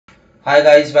Hi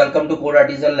guys, welcome to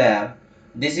codeartisanlab.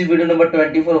 This is video number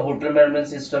 20 for hotel management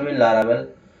system in Laravel,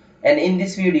 and in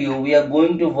this video we are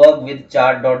going to work with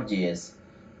chart.js.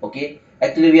 Okay,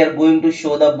 actually we are going to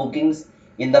show the bookings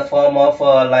in the form of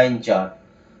a line chart.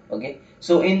 Okay,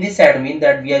 so in this admin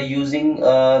that we are using,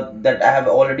 that I have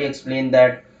already explained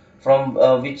that from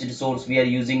which resource we are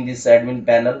using this admin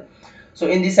panel. So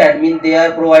in this admin they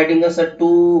are providing us a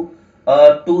two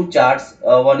charts.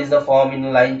 One is the form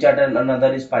in line chart and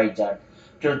another is pie chart.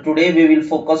 So today we will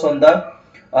focus on the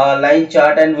line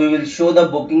chart and we will show the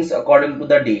bookings according to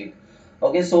the date.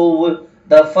 Okay, so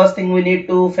the first thing we need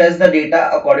to fetch the data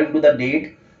according to the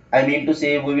date. I mean to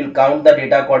say we will count the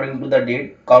data according to the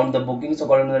date, count the bookings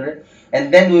according to the date,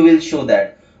 and then we will show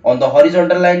that. On the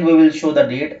horizontal line we will show the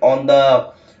date. On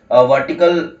the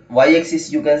vertical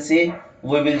y-axis you can say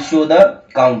we will show the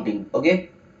counting.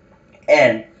 Okay,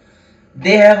 and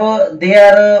they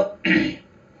are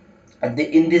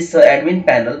in this admin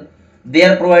panel they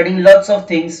are providing lots of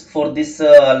things for this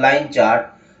line chart.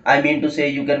 I mean to say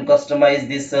you can customize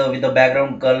this with the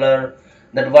background color,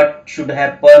 that what should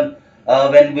happen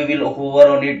when we will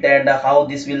hover on it, and how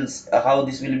this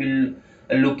will be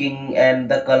looking,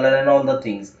 and the color and all the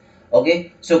things.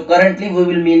 Okay, so currently we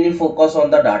will mainly focus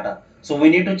on the data, so we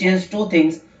need to change two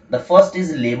things. The first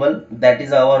is label, that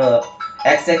is our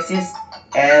x-axis,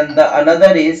 and the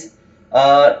another is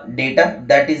data,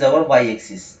 that is our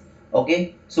y-axis.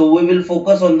 Okay, so we will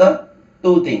focus on the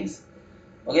two things.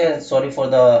 Okay, sorry for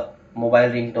the mobile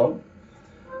ringtone.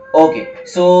 Okay,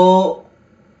 so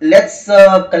let's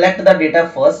collect the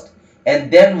data first, and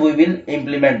then we will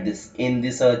implement this in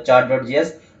this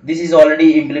chart.js. This is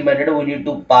already implemented, we need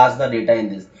to pass the data in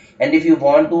this. And if you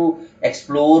want to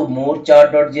explore more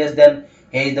chart.js, then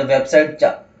here is the website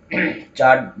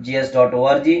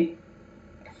chartjs.org.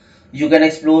 You can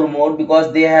explore more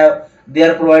because they are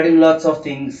providing lots of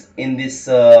things in this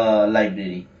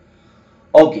library.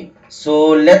 Okay, so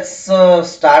let's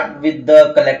start with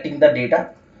the collecting the data.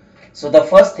 So the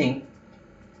first thing,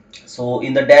 so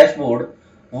in the dashboard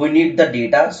we need the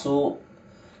data. So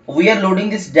we are loading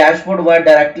this dashboard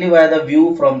directly via the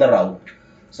view from the route.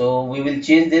 So we will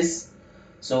change this.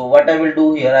 So what I will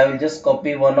do here, I will just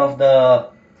copy one of the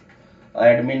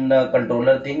admin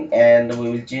controller thing, and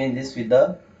we will change this with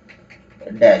the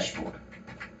dashboard.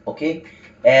 Okay,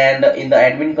 and in the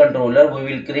admin controller we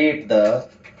will create the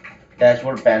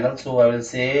dashboard panel. So I will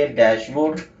say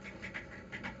dashboard.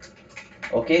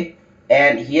 Okay,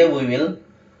 and here we will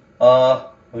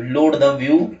load the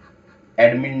view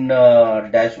admin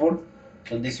dashboard.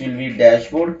 So this will be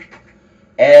dashboard,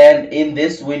 and in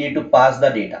this we need to pass the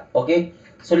data. Okay,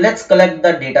 so let's collect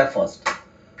the data first.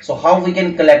 So how we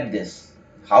can collect this,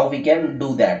 how we can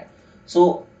do that?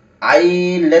 So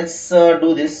let's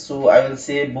do this. So I will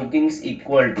say bookings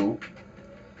equal to,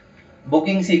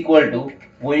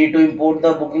 we need to import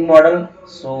the booking model.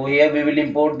 So here we will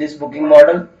import this booking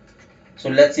model. So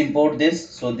let's import this.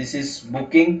 So this is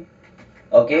booking.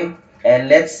 Okay, and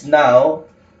let's now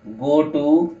go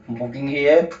to booking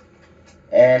here,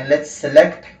 and let's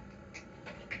select.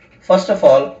 First of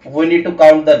all we need to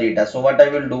count the data. So what I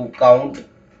will do, count,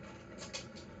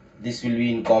 this will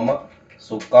be in comma.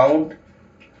 So count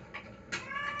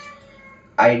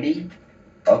id,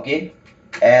 okay,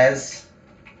 as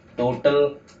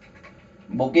total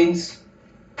bookings,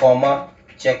 comma,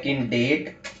 check-in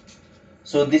date.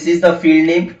 So this is the field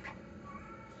name.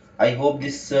 I hope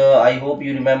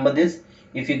you remember this.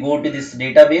 If you go to this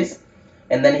database,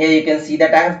 and then here you can see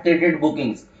that I have created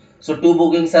bookings. So two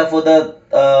bookings are for the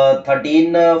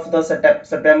 13 of the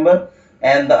September,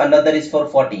 and the another is for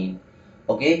 14.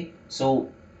 Okay, so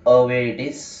where it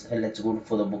is, let's go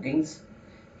for the bookings.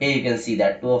 Here you can see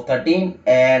that 2 of 13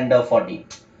 and 14.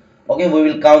 Okay, we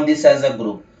will count this as a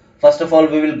group. First of all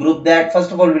we will group that.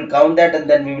 First of all we will count that, and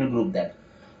then we will group that.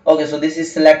 Okay, so this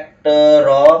is select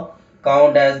raw,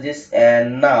 count as this,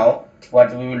 and now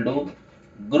what we will do,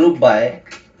 group by,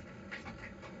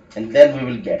 and then we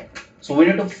will get. So we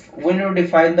need to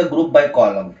define the group by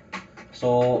column.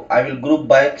 So I will group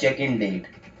by check-in date.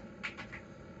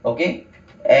 Okay,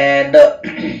 and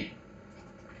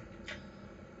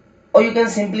or you can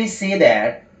simply say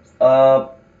that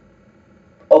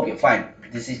okay, fine,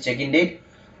 this is check-in date.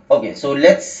 Okay, so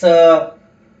let's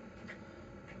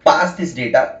pass this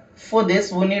data. For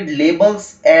this we need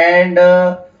labels and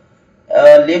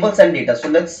data. So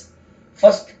let's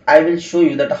first, I will show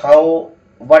you that how,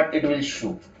 what it will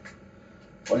show.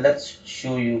 So let's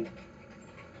show you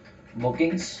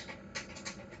bookings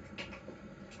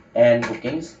and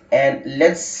bookings, and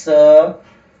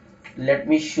let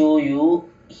me show you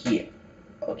here.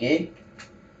 Okay,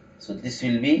 so this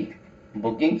will be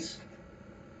bookings.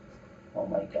 Oh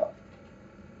my god,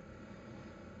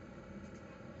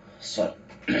 sorry.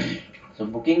 So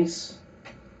bookings,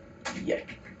 yeah,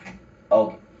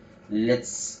 okay,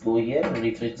 let's go here,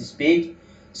 refresh this page.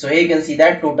 So here you can see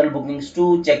that total bookings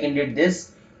 2, check-in date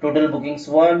this, total bookings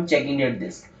 1, check-in date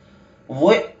this.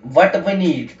 What we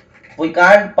need, we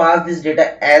can't pass this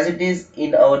data as it is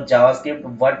in our JavaScript.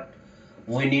 What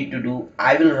we need to do,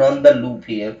 I will run the loop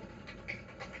here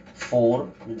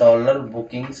for dollar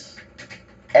bookings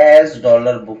as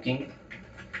dollar booking,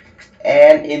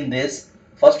 and in this,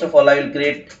 first of all, I will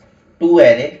create two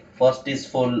array. First is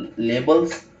for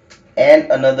labels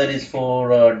and another is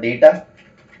for data.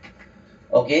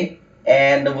 Okay,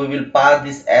 and we will pass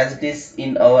this as it is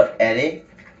in our array.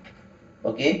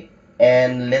 Okay,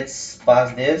 and let's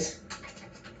pass this,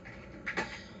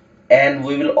 and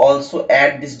we will also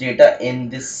add this data in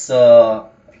this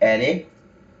array.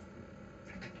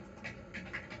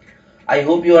 I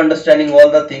hope you are understanding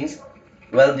all the things.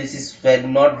 Well, this is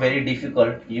not very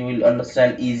difficult, you will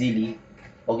understand easily.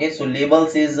 Okay, so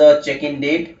labels is a check-in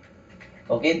date.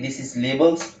 Okay, this is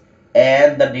labels,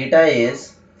 and the data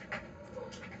is,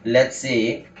 let's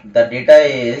say the data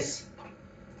is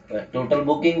total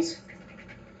bookings.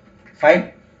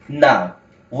 Fine. Now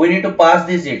we need to pass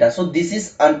this data. So this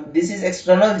is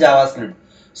external JavaScript.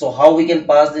 So how we can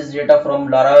pass this data from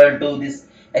Laravel to this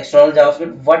external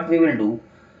JavaScript? What we will do?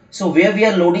 So where we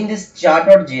are loading this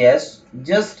chart.js,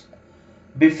 just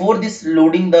before this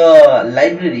loading the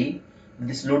library,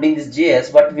 this loading this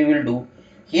JS, what we will do?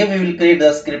 Here we will create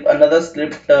the script, another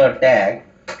script tag,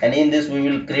 and in this we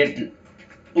will create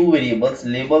two variables,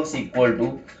 labels equal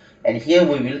to, and here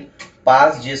we will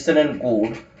pass JSON and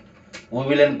code. We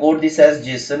will encode this as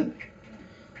JSON.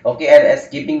 Okay, and as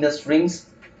keeping the strings,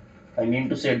 I mean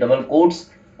to say double quotes,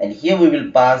 and here we will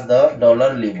pass the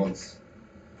dollar labels.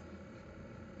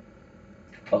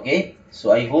 Okay,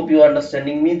 so I hope you are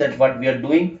understanding me that what we are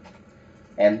doing,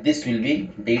 and this will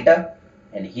be data,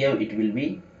 and here it will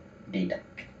be data.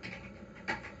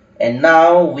 And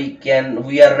now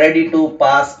we are ready to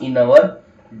pass in our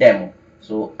demo.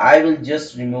 So I will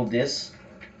just remove this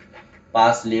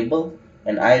pass label,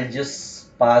 and I'll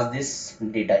just pass this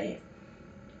data here.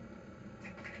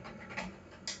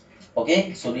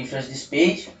 Okay, so refresh this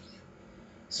page.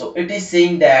 So it is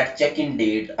saying that check-in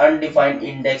date, undefined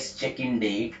index check-in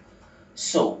date.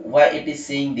 So why it is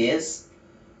saying this?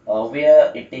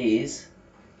 Where it is,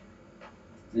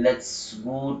 let's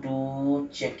go to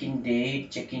check-in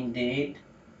date, check-in date.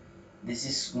 This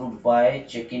is group by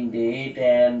check-in date,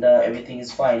 and everything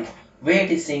is fine. Where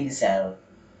it is saying this error?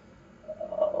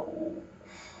 Uh,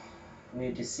 where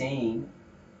it is saying,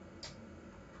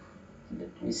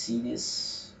 let me see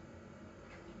this.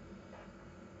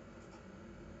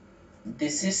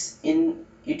 This is in,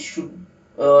 it should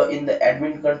in the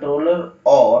admin controller,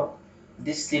 or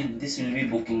this will be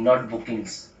booking, not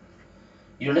bookings.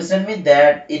 You understand me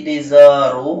that it is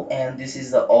a row and this is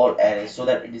the all array, so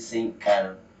that it is saying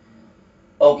error.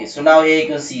 Okay, so now here you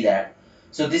can see that.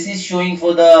 So this is showing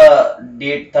for the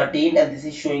date 13 and this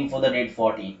is showing for the date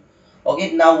 14.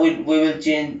 Okay, now we will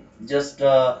change just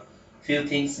a few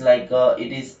things, like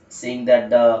it is saying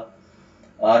that the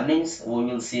earnings, we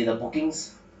will see the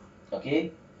bookings.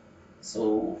 Okay,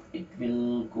 so it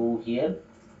will go here.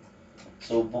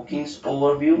 So bookings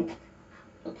overview,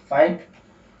 okay, fine.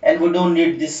 And we don't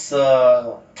need this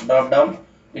drop down.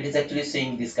 It is actually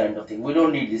saying this kind of thing. We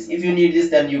don't need this. If you need this,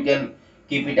 then you can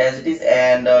keep it as it is,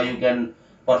 and you can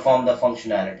perform the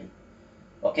functionality.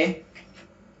 Okay,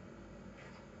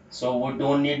 so we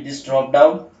don't need this drop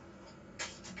down.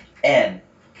 And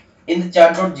in the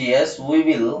chart.js we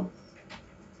will,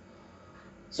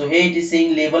 so here it is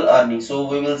saying label earning, so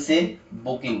we will say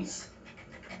bookings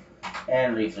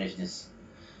and refresh this,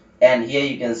 and here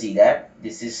you can see that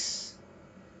this is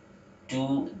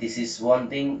 2, this is one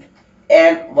thing.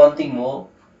 And one thing more,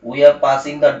 we are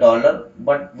passing the dollar,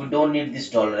 but we don't need this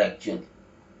dollar actually.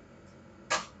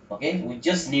 Okay, we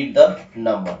just need the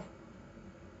number.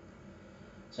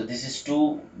 So this is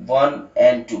 2, 1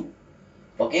 and 2.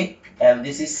 Okay, and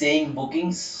this is saying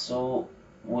bookings, so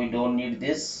we don't need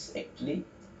this actually,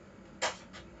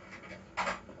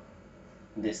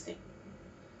 this thing,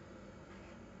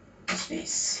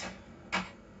 space.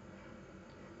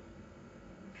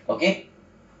 Okay,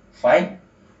 fine.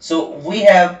 So we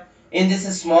have, in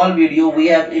this small video, we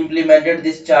have implemented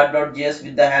this chart.js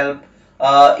with the help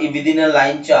within a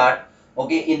line chart.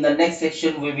 Okay, in the next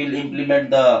section we will implement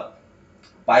the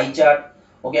pie chart.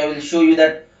 Okay, I will show you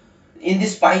that in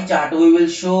this pie chart we will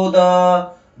show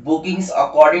the bookings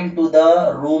according to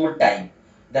the room type,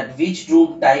 that which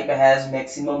room type has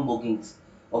maximum bookings.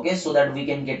 Okay, so that we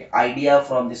can get idea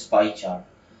from this pie chart.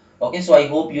 Okay, so I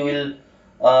hope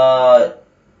uh,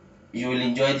 you will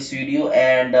enjoy this video,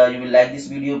 and you will like this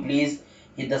video. Please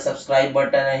hit the subscribe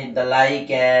button and hit the like,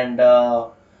 and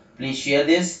please share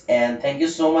this, and thank you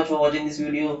so much for watching this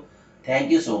video.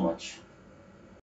 Thank you so much.